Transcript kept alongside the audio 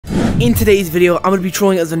In today's video, I'm gonna be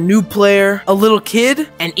trolling as a new player, a little kid,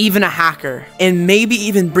 and even a hacker. And maybe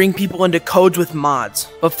even bring people into codes with mods.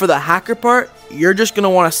 But for the hacker part, you're just gonna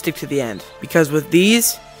wanna stick to the end. Because with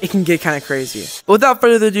these, it can get kind of crazy. But without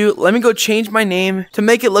further ado, let me go change my name to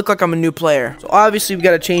make it look like I'm a new player. So obviously we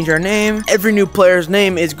gotta change our name. Every new player's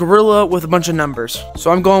name is Gorilla with a bunch of numbers. So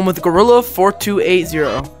I'm going with Gorilla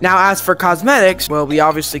 4280. Now as for cosmetics, well, we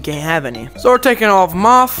obviously can't have any. So we're taking all of them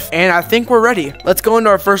off, and I think we're ready. Let's go into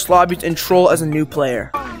our first lobby and troll as a new player.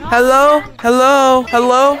 Hello? Hello?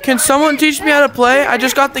 Hello? Can someone teach me how to play? I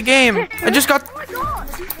just got the game.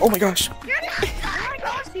 Oh my gosh.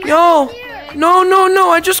 Yo!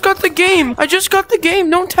 No, I just got the game.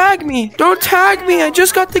 Don't tag me. I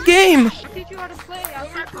just got the game.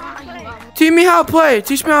 Teach me how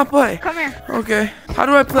to play. Come here. Okay. How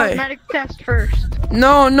do I play? Cosmetic test first.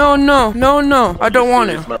 No. I don't want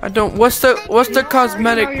to. I don't. What's the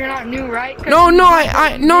cosmetic? You're not new, right? No.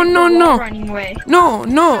 Running away. No.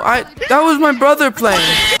 That was my brother playing.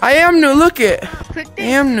 I am new. Look it. I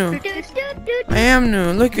am new.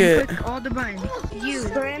 Look it. Click all the buttons.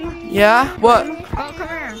 Yeah. What? Oh,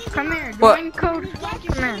 come here. What? Join code.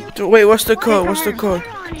 Come here. Wait. What's the code?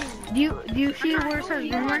 Do you see where it says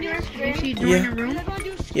room right here? Do you see join a room?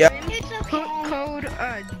 Yeah. Put code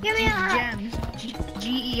GEMS.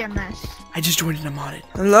 GEMS. I just joined and I'm on it.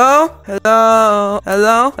 Hello.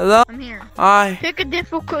 I'm here. Hi. Pick a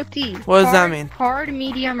difficulty. What does that mean? Hard,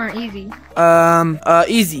 medium, or easy?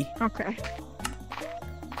 Easy.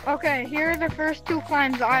 Okay, here are the first two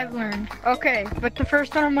climbs I've learned. Okay, but the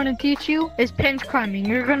first one I'm gonna teach you is pinch climbing.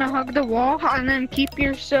 You're gonna hug the wall and then keep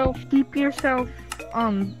yourself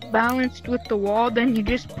balanced with the wall, then you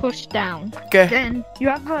just push down. Okay. Then you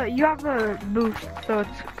have a boost, so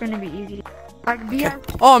it's gonna be easy.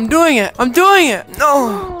 Oh, I'm doing it.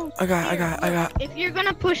 No. I got. If you're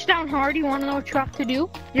gonna push down hard, you wanna know what you have to do?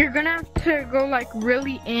 You're gonna have to go like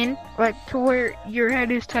really in, like to where your head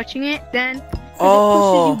is touching it. Then it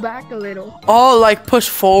pushes you back a little. Oh, like push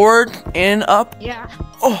forward and up? Yeah.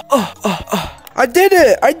 Oh. I did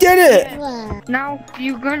it. Yes. Now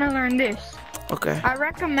you're gonna learn this. Okay. I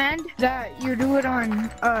recommend that you do it on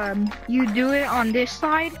this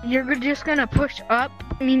side. You're just gonna push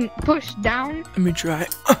down. Let me try.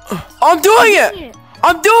 I'm doing it.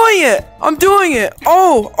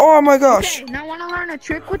 Oh my gosh. Okay, now wanna learn a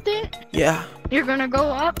trick with it? Yeah. You're gonna go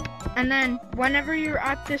up, and then whenever you're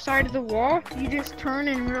at the side of the wall, you just turn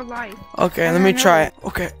in real life. Okay, let me try it.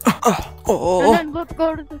 Okay. And then go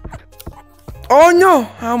to the... Oh no,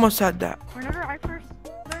 I almost had that. Whenever I first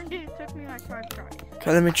learned it, it took me like 5 tries.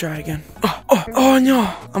 Okay, let me try again. Oh no,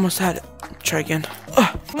 almost had it. Try again.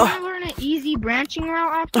 Wanna learn an easy branching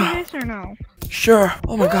route after this or no? Sure.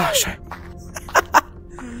 Oh my gosh. You're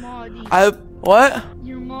modding. What?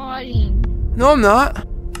 You're modding. No, I'm not.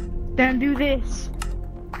 Then do this.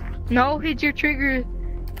 No, hit your trigger.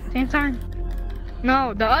 Same time.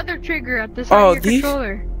 No, the other trigger at the side of your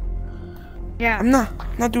controller. Yeah. I'm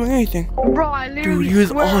not doing anything. Bro, I literally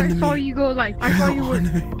swear I saw you go like, I saw you were...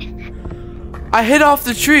 I hit off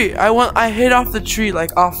the tree. I hit off the tree,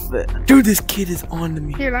 like off of it. Dude, this kid is on to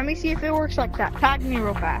me. Here, let me see if it works like that. Tag me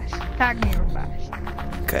real fast.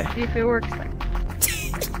 Okay. See if it works like that.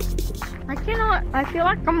 I feel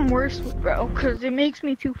like I'm worse with bro, because it makes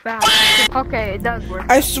me too fast. Okay, it does work.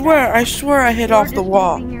 I swear I hit off the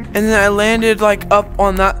wall. And then I landed like up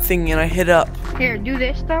on that thing and I hit up. Here, do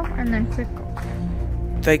this though, and then click.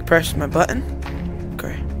 Like press my button?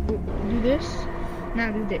 Okay. Do this. Now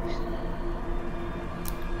do this.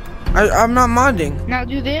 I'm not modding. Now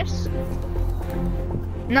do this.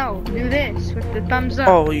 No, do this with the thumbs up.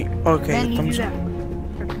 Oh, okay. Then you thumbs do up. that.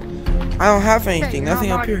 I don't have anything.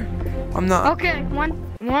 Nothing up here. I'm not. Okay, one.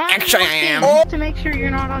 Actually, I am. To make sure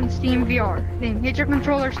you're not on Steam VR. Then hit your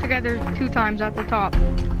controllers together 2 times at the top.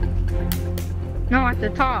 No, at the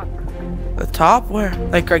top. The top? Where?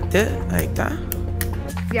 Like this? Like that?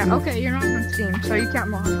 Yeah, okay, you're not on Steam, so you can't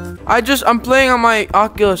mod. I'm playing on my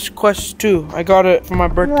Oculus Quest 2. I got it for my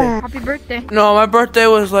birthday. Happy birthday. No, my birthday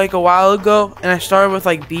was like a while ago, and I started with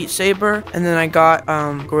like Beat Saber, and then I got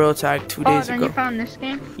Gorilla Tag 2 days then ago. You found this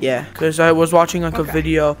game? Yeah, because I was watching like a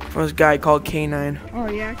video from this guy called K9. Oh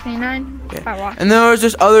yeah, K9? Yeah. I watched. And then there was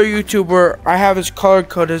this other YouTuber. I have his color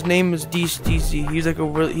code. His name is Dsteezy. He's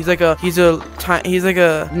like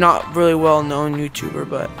a not really well known YouTuber,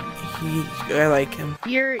 but I like him.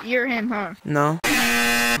 You're him, huh? No.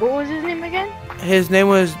 What was his name again? His name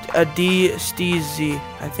was Dsteezy.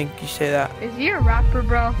 I think you say that. Is he a rapper,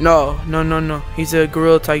 bro? No. He's a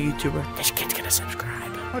Gorilla Tag YouTuber. This kid's gonna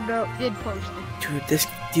subscribe. Hold up, did post it.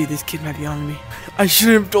 Dude, this kid might be on me. I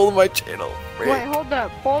shouldn't have told him my channel. Wait, hold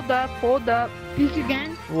up. Peek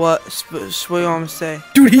again. What? What do you want me to say?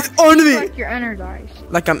 Dude, he's on me! Like you're energized.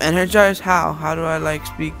 Like I'm energized? How? How do I like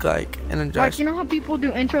speak like energized? Like, you know how people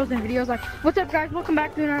do intros and videos like, what's up guys, welcome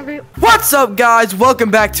back to another video. What's up guys?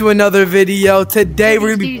 Welcome back to another video. Today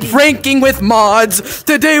we're gonna be pranking with mods.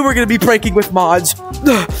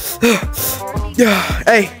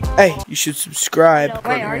 Hey, you should subscribe.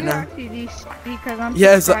 Wait, are you actually because I'm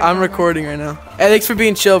Yes, I'm recording right now. Hey, thanks for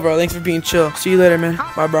being chill, bro. Thanks for being chill. See you later, man.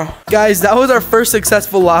 Bye, bro. Guys, that was our first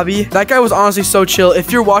successful lobby. That guy was honestly so chill.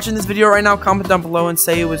 If you're watching this video right now, comment down below and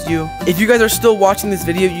say it was you. If you guys are still watching this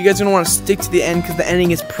video, you guys are gonna want to stick to the end because the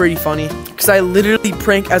ending is pretty funny. Because I literally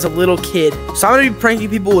prank as a little kid. So I'm gonna be pranking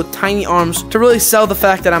people with tiny arms to really sell the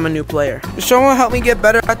fact that I'm a new player. Can someone help me get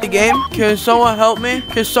better at the game? Can someone help me?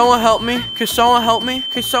 Can someone help me? Can someone help me?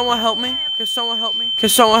 Can someone help me? Can someone help me? Can someone help me? Can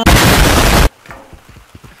someone help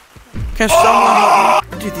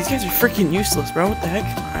me? Dude, these guys are freaking useless, bro. What the heck?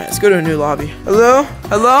 Alright, let's go to a new lobby. Hello?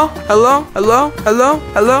 Hello? Hello? Hello? Hello?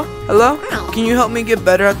 Hello? Hello? Can you help me get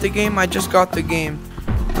better at the game? I just got the game.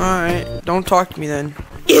 Alright, don't talk to me then.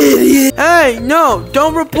 Idiot! Hey, no!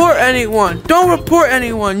 Don't report anyone! Don't report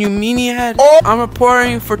anyone, you meanie head! I'm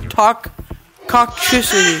reporting you for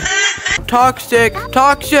toxicity. Toxic!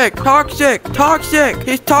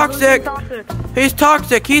 He's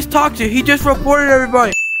toxic! He just reported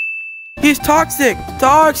everybody! He's toxic!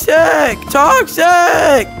 No,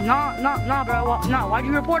 bro. No, why'd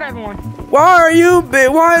you report everyone? Why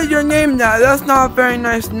is your name that? That's not a very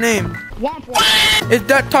nice name. Is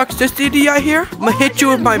that toxicity I hear? I'm gonna hit you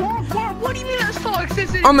with my... What do you mean that's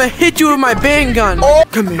toxicity? I'm gonna hit you with my ban gun.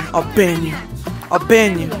 Come here, I'll ban you. I'll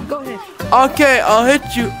ban you. Go ahead. Okay, I'll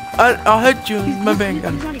hit you. I'll hit you with my ban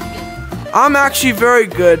gun. I'm actually very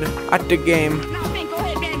good at the game.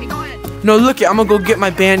 No, look it. I'm gonna go get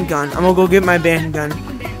my band gun. Hey,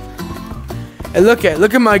 look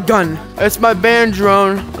at my gun. It's my band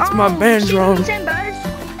drone.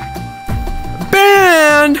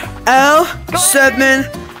 Band L7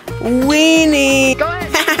 weenie. Go ahead.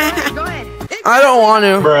 I don't want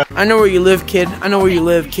to. I know where you live, kid. Go ahead,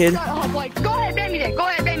 ban me then.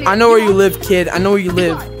 I know where you live, kid. I know where you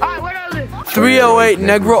live. Alright, where do I live? 308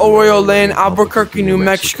 Negro Arroyo Lane, Albuquerque, New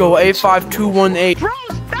Mexico, 85218. Bro,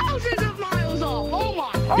 thousands of miles off. Oh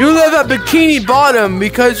my god. You live at Bikini Bottom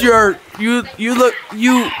because you look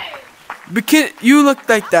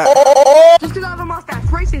like that. Just because I have a mustache.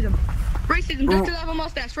 Racism. Just because I have a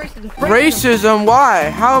mustache. Racism. Racism? Why?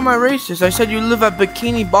 How am I racist? I said you live at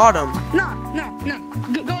Bikini Bottom. No.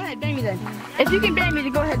 Go ahead, ban me then. If you can ban me,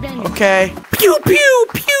 then go ahead, ban me. Okay. Pew pew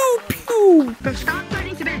pew pew. So stop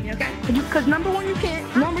threatening to ban me, okay? Because number one, you can't.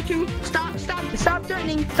 Number two, stop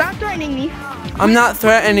threatening. Stop threatening me. I'm not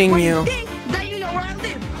threatening you. You think that you know where I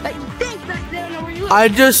live. That you think that they don't know where you live. I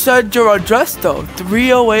just said your address though.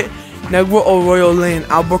 308 Negro Arroyo Lane,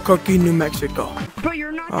 Albuquerque, New Mexico. Bro,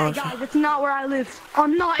 you're not that guy. That's not where I live.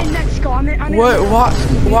 I'm not in Mexico. I'm in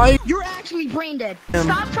Why? You're actually brain dead.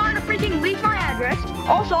 Stop trying to freaking leak my address.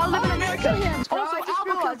 Also, I live in America. Also,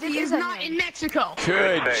 Albuquerque is not in Mexico.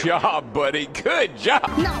 Good job, buddy. Good job.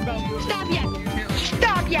 No, bro. Stop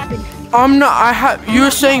yapping. I'm not.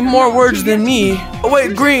 You're saying more words than me. Oh,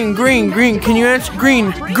 wait, green. Can you answer?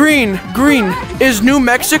 Green. Is New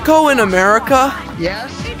Mexico in America?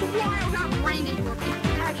 Yes.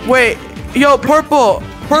 Wait, yo, purple.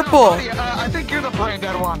 I think you're the brain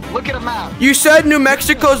dead one. Look at a map. You said New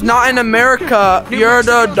Mexico's not in America. You're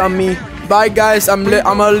the dummy. Bye, guys. I'm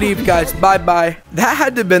gonna leave, guys. Bye. That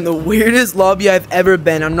had to have been the weirdest lobby I've ever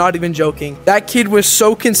been. I'm not even joking. That kid was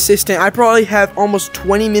so consistent. I probably have almost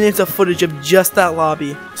 20 minutes of footage of just that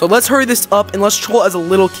lobby. So let's hurry this up and let's troll as a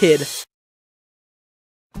little kid.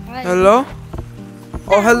 Hello?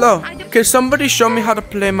 Oh, hello. Can somebody show me how to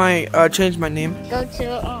play my, change my name? Go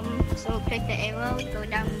to, so click the arrow, go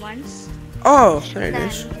down once. Oh, there it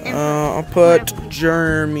is. I'll put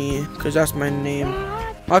Jeremy, because that's my name.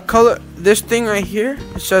 My color, this thing right here,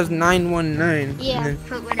 it says 919. Yeah,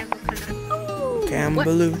 put whatever color. Okay, I'm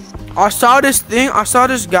blue. I saw this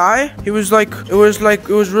guy. He was like, it was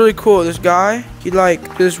really cool. This guy, he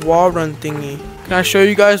like this wall run thingy. Can I show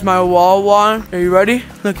you guys my wall one? Are you ready?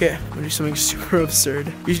 Look at, I'm gonna do something super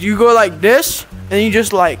absurd. You go like this, and you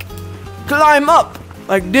just like climb up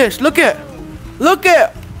like this. Look at.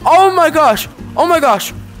 Oh my gosh.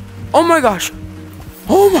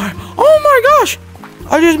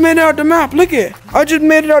 I just made it out the map. Look at. I just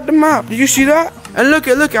made it out the map. Did you see that? And look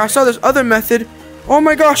at. I saw this other method. Oh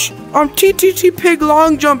my gosh. I'm TTT pig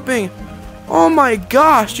long jumping. Oh my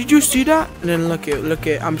gosh. Did you see that? And then look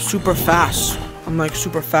at. I'm super fast. I'm like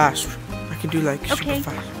super fast. I can do like super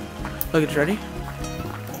fast. Look at, ready?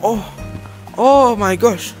 Oh. Oh my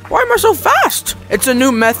gosh. Why am I so fast? It's a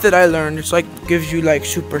new method I learned. It's like gives you like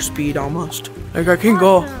super speed almost. Like I can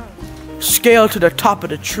go scale to the top of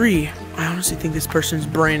the tree. I honestly think this person's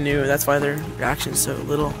brand new. That's why their reaction's so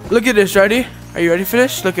little. Look at this, ready? Are you ready for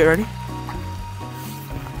this? Look at ready.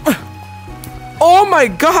 Oh my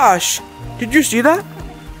gosh! Did you see that?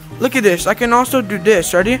 Look at this. I can also do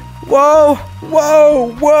this. Ready? Whoa!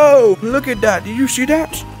 Whoa! Whoa! Look at that. Did you see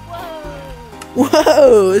that?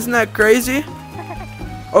 Whoa! Isn't that crazy?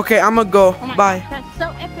 Okay, I'm gonna go. Oh my Bye. gosh, that's so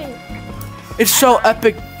epic. It's so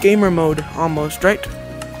epic gamer mode almost, right?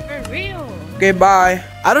 For real. Okay, bye.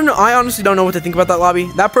 I don't know. I honestly don't know what to think about that lobby.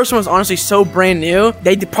 That person was honestly so brand new.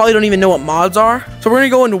 They probably don't even know what mods are. So we're gonna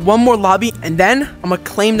go into one more lobby, and then I'm gonna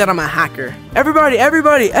claim that I'm a hacker. Everybody,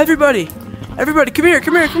 everybody, everybody, everybody, come here,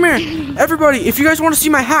 come here, come here. Everybody, if you guys want to see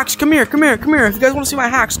my hacks, come here, come here, come here. If you guys want to see my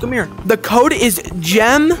hacks, come here. The code is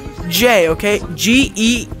GEMJ, okay?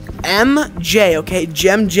 GEMJ, okay?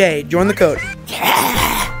 GEMJ. Join the code.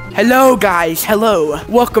 Hello, guys. Hello.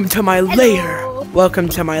 Welcome to my lair. Welcome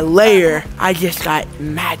to my lair. I just got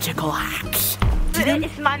magical hacks.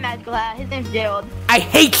 It's my magical hat. His name's Gerald. I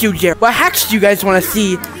hate you, Jared. What hacks do you guys want to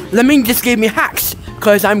see? Lemon just gave me hacks,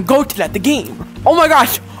 because I'm goated at the game. Oh my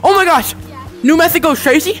gosh. Oh my gosh. New method goes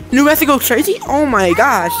crazy. New method goes crazy. Oh my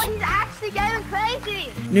gosh. Oh, he's actually going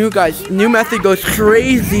crazy. New method goes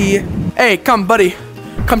crazy. Hey, come, buddy.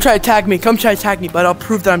 Come try to tag me. Come try to tag me, but I'll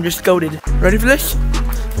prove that I'm just goated. Ready for this?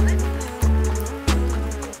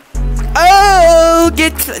 Oh,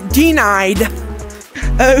 get denied.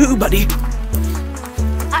 Oh, buddy.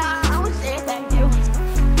 I would say thank you.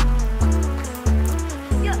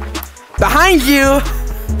 Behind you.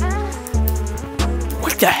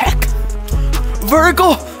 What the heck?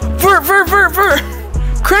 Vertical. Ver.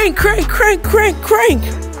 Crank. Crank.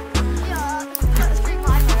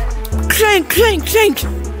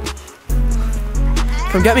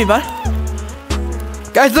 Come get me, bud.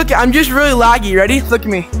 Guys, look, I'm just really laggy. Ready? Look at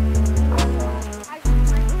me.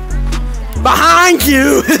 Behind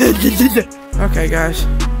you! Okay, guys.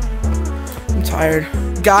 I'm tired.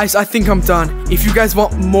 Guys, I think I'm done. If you guys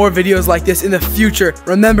want more videos like this in the future,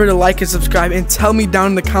 remember to like and subscribe and tell me down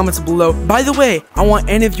in the comments below. By the way, I want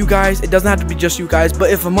any of you guys, it doesn't have to be just you guys, but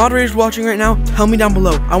if a moderator is watching right now, tell me down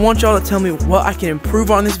below. I want y'all to tell me what I can improve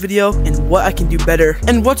on this video and what I can do better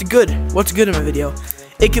and what's good in my video.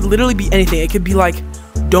 It could literally be anything. It could be like,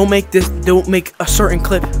 don't make a certain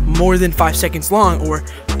clip more than 5 seconds long, or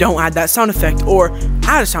don't add that sound effect, or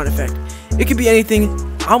add a sound effect. It could be anything.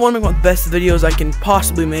 I want to make my best videos I can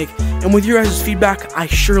possibly make, and with your guys' feedback, I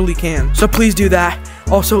surely can. So please do that.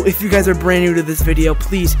 Also, if you guys are brand new to this video,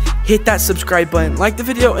 please hit that subscribe button, like the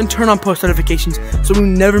video, and turn on post notifications so we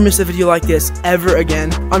never miss a video like this ever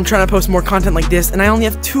again. I'm trying to post more content like this, and I only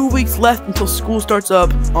have 2 weeks left until school starts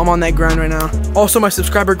up. I'm on that grind right now. Also, my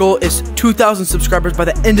subscriber goal is 2,000 subscribers by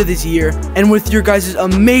the end of this year, and with your guys'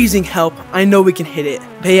 amazing help, I know we can hit it.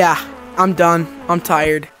 But yeah, I'm done. I'm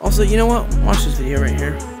tired. Also, you know what? Watch this video right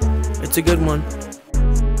here. It's a good one.